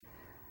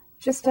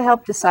Just to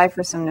help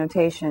decipher some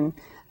notation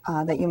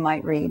that you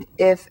might read.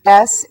 If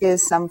s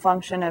is some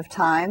function of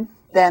time,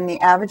 then the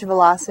average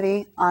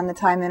velocity on the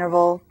time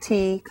interval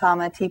t,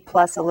 comma, t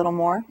plus a little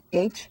more,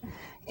 h,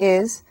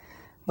 is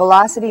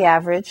velocity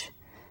average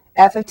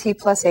f of t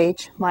plus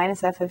h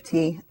minus f of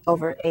t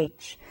over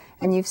h.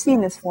 And you've seen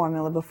this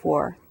formula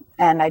before,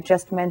 and I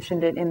just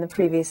mentioned it in the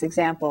previous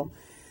example.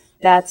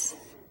 That's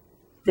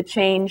the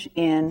change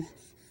in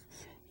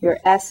your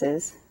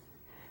s's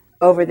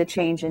over the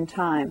change in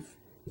time.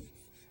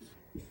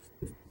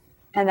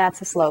 And that's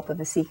the slope of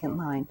a secant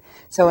line.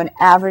 So an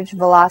average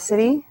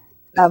velocity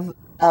of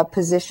a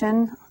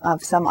position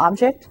of some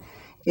object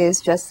is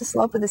just the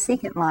slope of the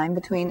secant line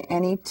between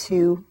any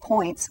 2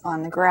 points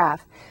on the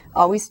graph.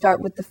 Always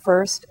start with the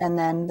first and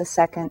then the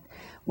second.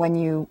 When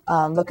you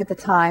look at the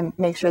time,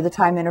 make sure the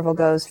time interval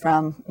goes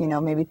from,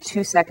 maybe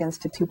 2 seconds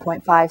to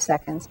 2.5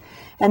 seconds.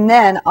 And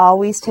then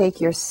always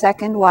take your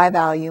second y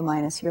value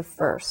minus your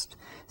first.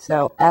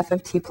 So f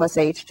of t plus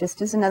h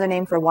just is another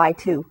name for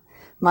y2.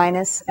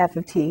 Minus f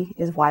of t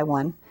is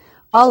y1,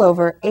 all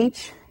over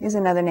h is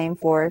another name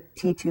for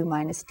t2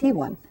 minus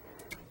t1.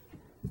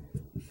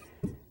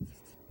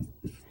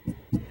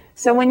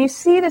 So when you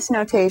see this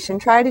notation,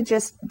 try to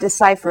just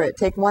decipher it.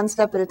 Take one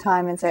step at a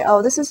time and say,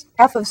 oh, this is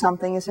f of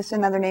something is just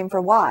another name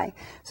for y.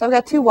 So I've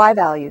got 2 y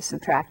values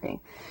subtracting.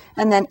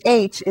 And then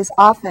h is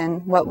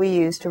often what we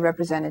use to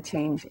represent a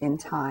change in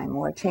time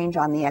or a change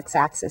on the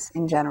x-axis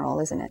in general,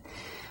 isn't it?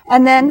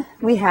 And then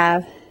we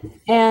have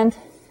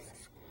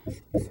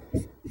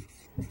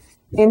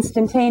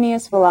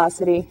instantaneous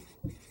velocity.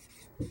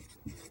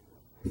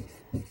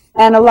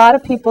 And a lot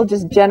of people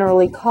just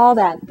generally call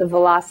that the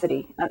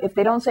velocity. If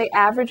they don't say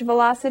average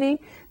velocity,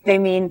 they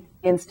mean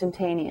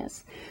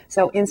instantaneous.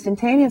 So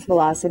instantaneous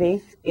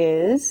velocity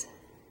is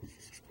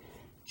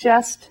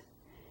just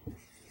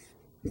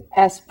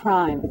s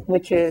prime,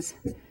 which is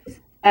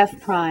f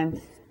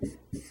prime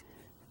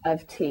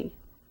of t.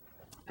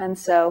 And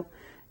so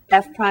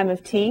f prime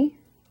of t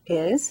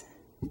is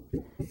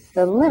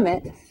the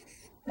limit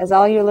as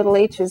all your little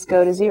h's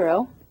go to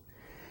 0.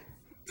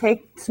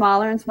 Take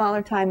smaller and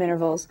smaller time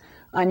intervals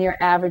on your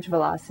average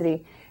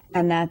velocity,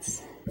 and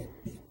that's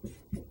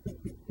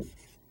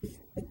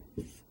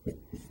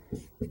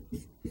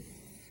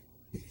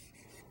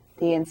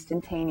the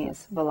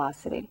instantaneous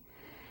velocity.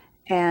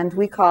 And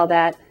we call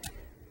that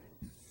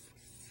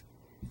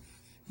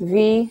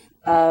v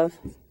of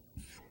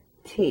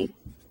t.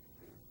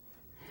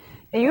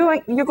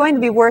 You're going to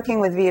be working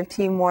with v of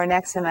t more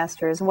next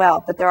semester as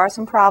well, but there are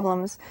some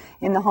problems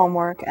in the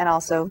homework, and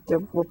also there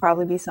will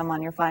probably be some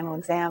on your final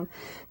exam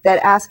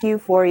that ask you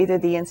for either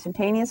the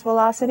instantaneous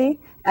velocity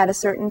at a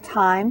certain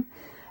time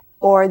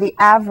or the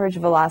average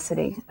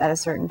velocity at a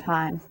certain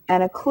time.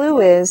 And a clue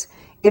is,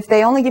 if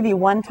they only give you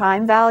one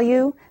time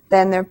value,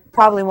 then they're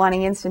probably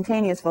wanting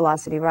instantaneous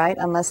velocity, right?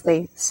 Unless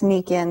they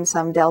sneak in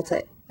some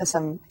delta,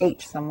 some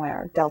h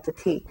somewhere, delta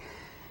t.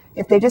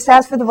 If they just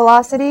ask for the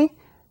velocity,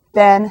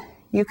 then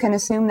you can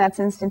assume that's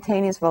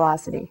instantaneous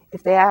velocity.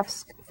 If they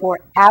ask for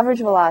average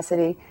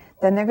velocity,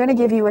 then they're going to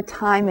give you a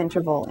time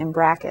interval in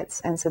brackets,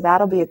 and so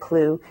that'll be a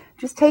clue.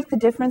 Just take the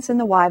difference in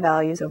the y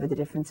values over the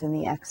difference in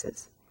the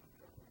x's.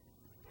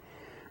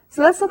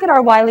 So let's look at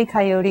our Wile E.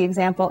 Coyote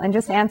example and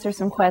just answer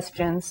some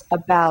questions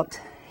about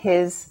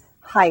his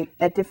height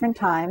at different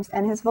times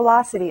and his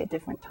velocity at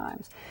different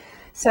times.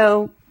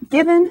 So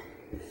given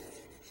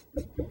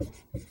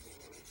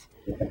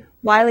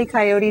Wile E.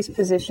 Coyote's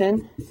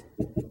position,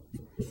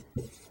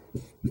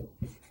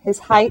 his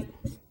height,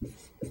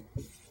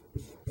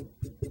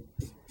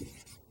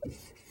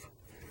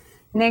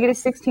 negative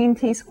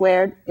 16t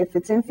squared. If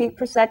it's in feet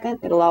per second,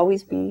 it'll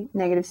always be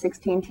negative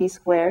 16t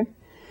squared.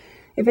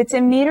 If it's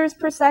in meters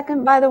per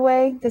second, by the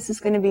way, this is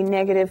going to be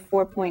negative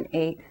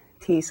 4.8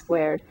 t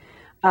squared.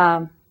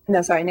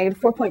 Negative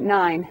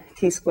 4.9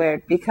 t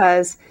squared,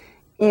 because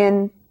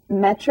in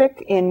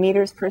metric, in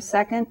meters per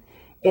second,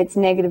 it's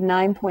negative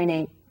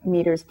 9.8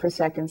 meters per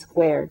second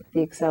squared,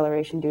 the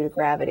acceleration due to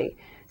gravity.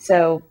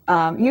 So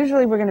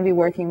usually we're going to be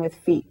working with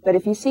feet. But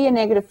if you see a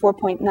negative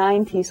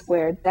 4.9 t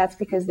squared, that's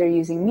because they're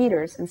using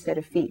meters instead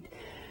of feet.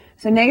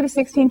 So negative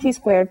 16t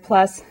squared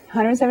plus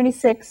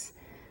 176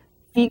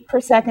 feet per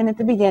second at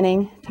the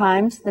beginning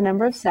times the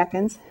number of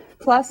seconds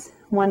plus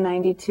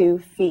 192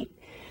 feet.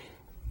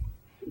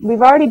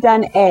 We've already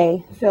done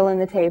A, fill in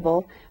the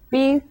table.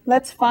 B,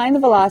 let's find the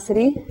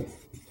velocity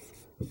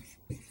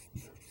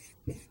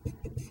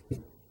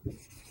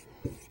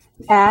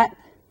at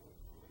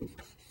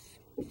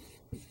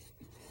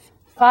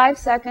 5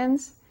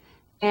 seconds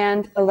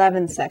and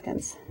 11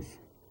 seconds.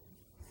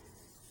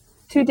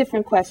 Two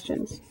different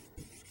questions.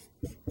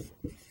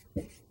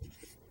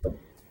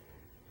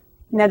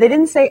 Now, they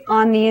didn't say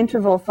on the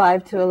interval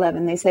 5 to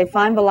 11. They say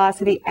find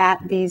velocity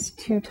at these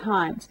two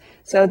times.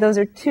 So those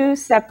are two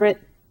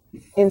separate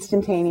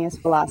instantaneous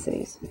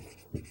velocities.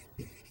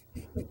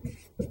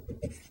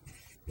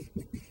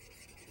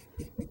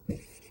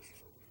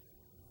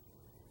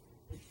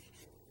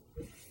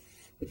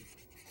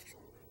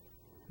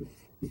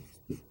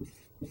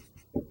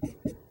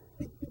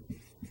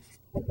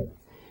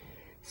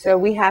 So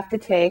we have to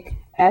take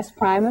s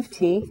prime of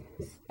t,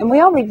 and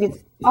we already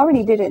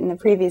did it in the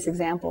previous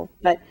example,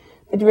 but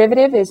the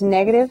derivative is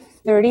negative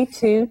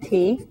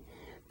 32t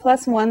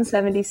plus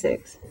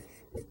 176.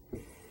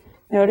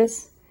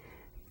 Notice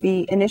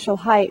the initial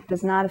height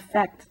does not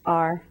affect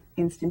our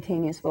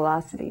instantaneous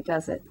velocity,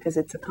 does it? Because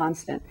it's a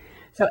constant.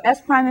 So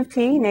s prime of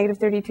t, negative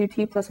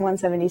 32t plus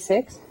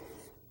 176.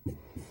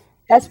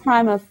 S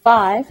prime of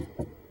 5,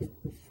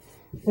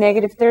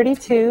 negative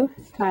 32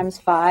 times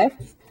 5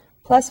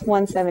 plus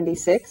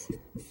 176.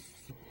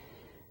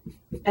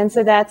 And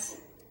so that's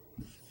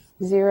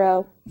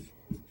 0,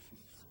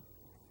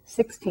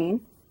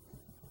 16,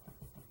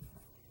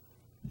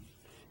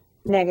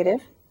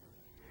 negative.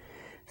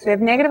 So we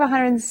have negative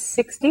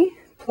 160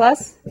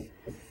 plus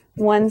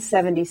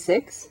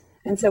 176,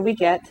 and so we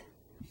get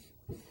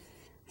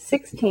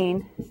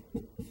 16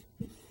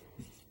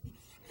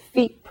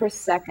 feet per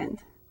second.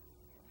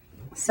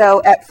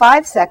 So at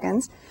 5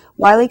 seconds,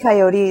 Wile E.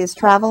 Coyote is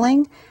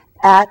traveling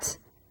at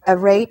a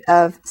rate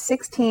of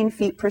 16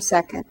 feet per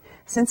second.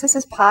 Since this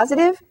is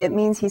positive, it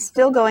means he's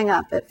still going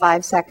up at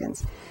 5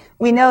 seconds.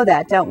 We know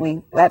that, don't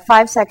we? At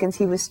 5 seconds,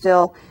 he was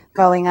still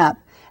going up.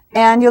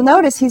 And you'll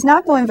notice he's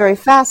not going very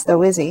fast,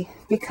 though, is he?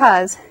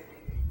 Because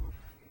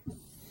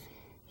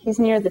he's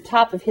near the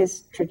top of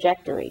his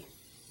trajectory.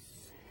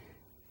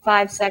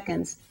 5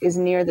 seconds is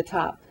near the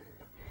top.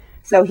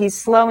 So he's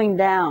slowing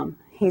down.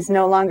 He's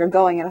no longer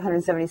going at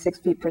 176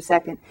 feet per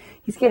second.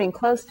 He's getting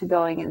close to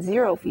going at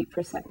 0 feet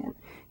per second.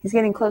 He's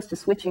getting close to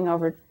switching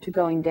over to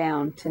going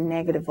down to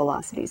negative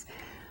velocities.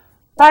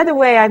 By the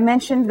way, I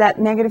mentioned that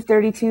negative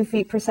 32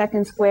 feet per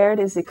second squared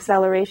is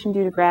acceleration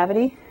due to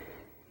gravity.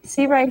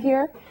 See right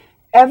here?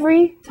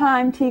 Every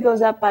time t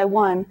goes up by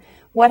 1,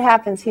 what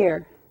happens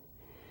here?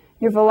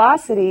 Your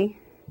velocity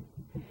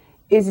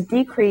is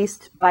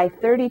decreased by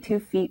 32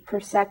 feet per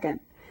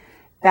second.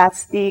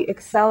 That's the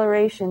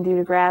acceleration due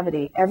to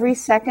gravity. Every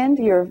second,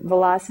 your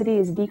velocity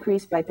is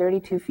decreased by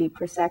 32 feet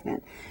per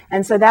second.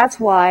 And so that's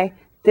why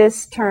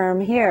this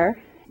term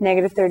here,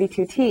 negative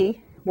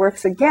 32t,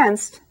 works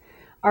against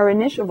our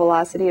initial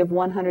velocity of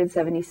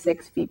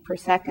 176 feet per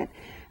second.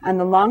 And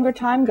the longer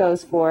time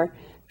goes for,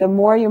 the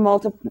more you're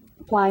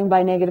multiplying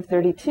by negative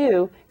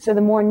 32, so the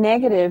more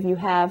negative you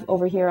have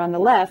over here on the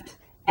left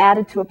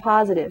added to a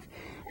positive.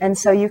 And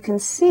so you can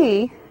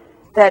see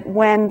that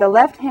when the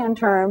left-hand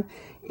term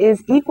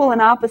is equal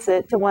and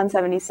opposite to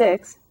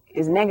 176,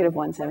 is negative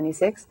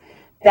 176,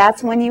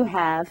 that's when you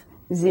have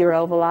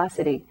 0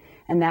 velocity,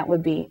 and that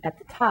would be at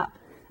the top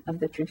of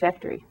the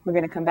trajectory. We're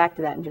going to come back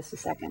to that in just a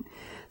second.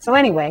 So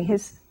anyway,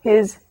 his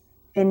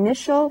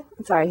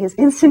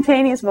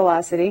instantaneous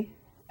velocity,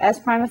 s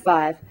prime of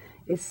 5,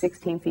 is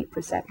 16 feet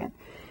per second.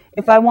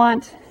 If I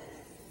want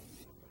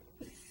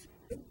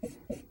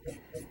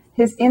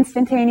his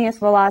instantaneous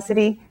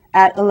velocity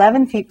at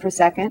 11 feet per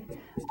second,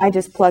 I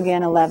just plug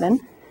in 11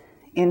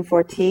 in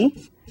for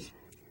t.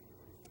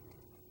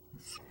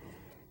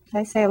 Did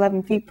I say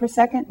 11 feet per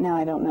second? No,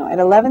 I don't know. At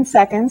 11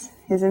 seconds,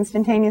 his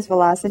instantaneous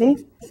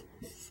velocity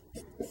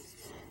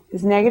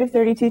is negative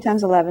 32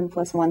 times 11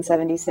 plus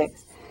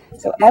 176.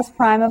 So s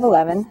prime of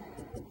 11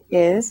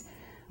 is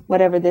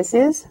whatever this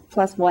is,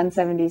 plus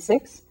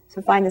 176.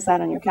 So find this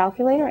out on your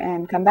calculator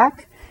and come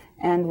back,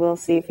 and we'll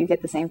see if you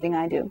get the same thing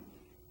I do.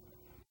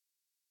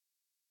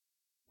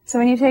 So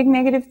when you take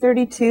negative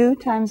 32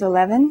 times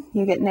 11,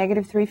 you get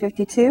negative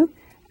 352.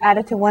 Add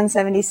it to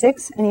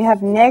 176, and you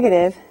have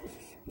negative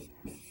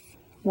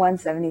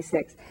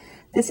 176.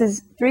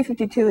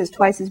 352 is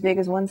twice as big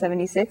as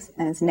 176,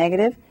 and it's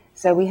negative.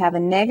 So we have a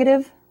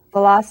negative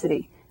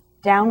velocity,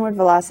 downward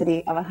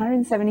velocity of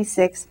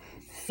 176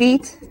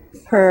 feet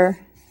per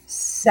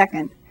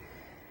second.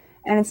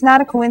 And it's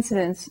not a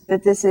coincidence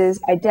that this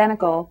is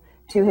identical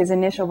to his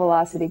initial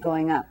velocity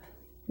going up.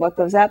 What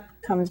goes up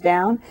comes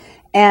down,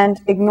 and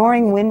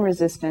ignoring wind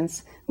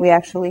resistance, we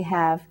actually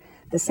have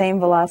the same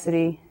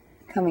velocity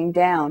coming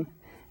down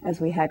as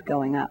we had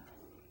going up.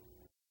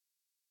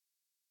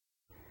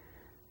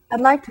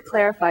 I'd like to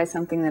clarify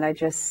something that I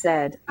just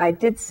said. I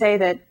did say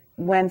that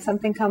when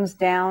something comes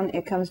down,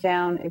 it comes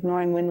down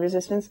ignoring wind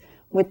resistance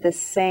with the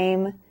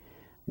same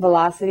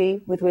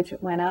velocity with which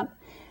it went up.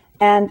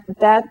 And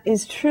that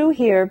is true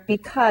here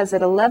because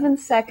at 11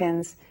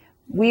 seconds,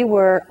 we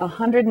were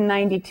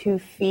 192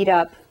 feet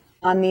up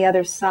on the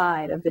other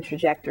side of the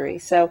trajectory.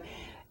 So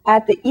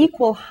at the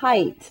equal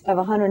height of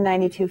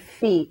 192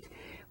 feet,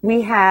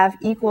 we have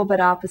equal but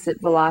opposite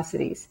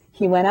velocities.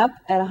 He went up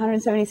at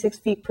 176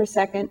 feet per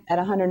second at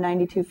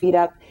 192 feet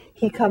up.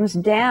 He comes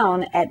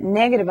down at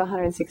negative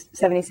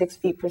 176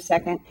 feet per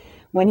second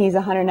when he's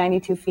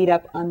 192 feet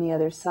up on the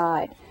other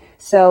side.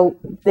 So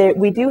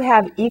we do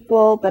have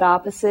equal but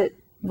opposite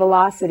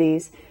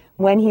velocities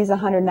when he's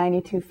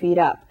 192 feet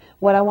up.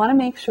 What I want to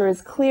make sure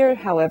is clear,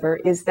 however,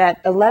 is that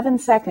 11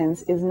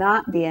 seconds is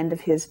not the end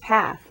of his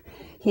path.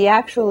 He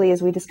actually,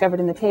 as we discovered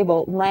in the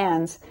table,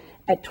 lands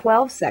at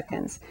 12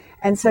 seconds.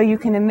 And so you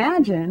can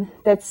imagine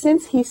that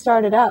since he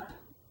started up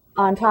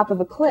on top of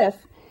a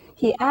cliff,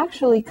 he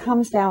actually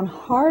comes down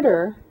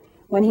harder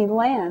when he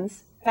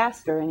lands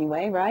faster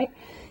anyway, right?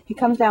 He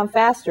comes down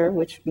faster,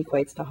 which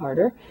equates to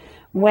harder,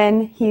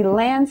 when he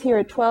lands here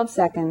at 12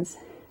 seconds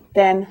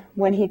than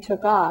when he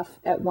took off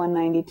at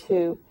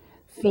 192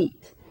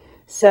 feet.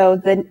 So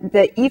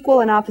the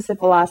equal and opposite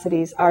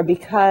velocities are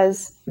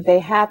because they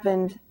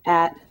happened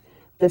at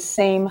the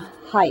same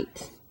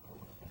height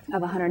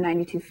of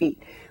 192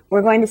 feet.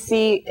 We're going to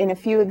see in a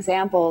few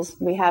examples,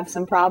 we have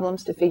some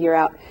problems to figure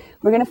out.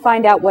 We're going to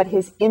find out what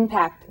his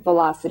impact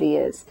velocity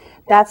is.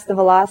 That's the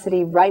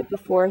velocity right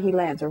before he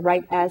lands, or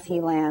right as he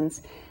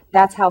lands.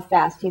 That's how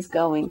fast he's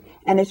going.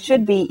 And it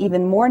should be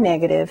even more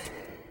negative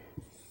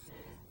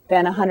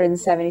than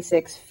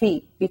 176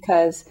 feet,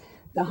 because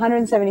the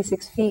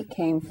 176 feet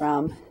came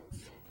from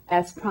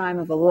S prime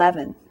of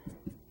 11.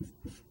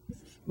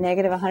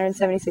 Negative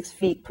 176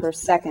 feet per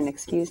second,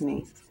 excuse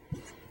me.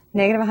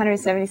 Negative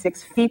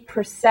 176 feet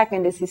per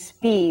second is his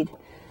speed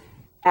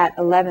at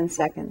 11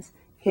 seconds.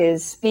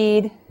 His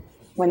speed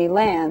when he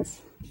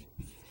lands,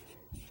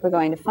 we're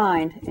going to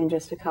find in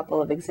just a couple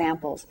of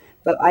examples.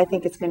 But I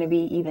think it's going to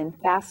be even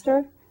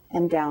faster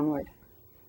and downward.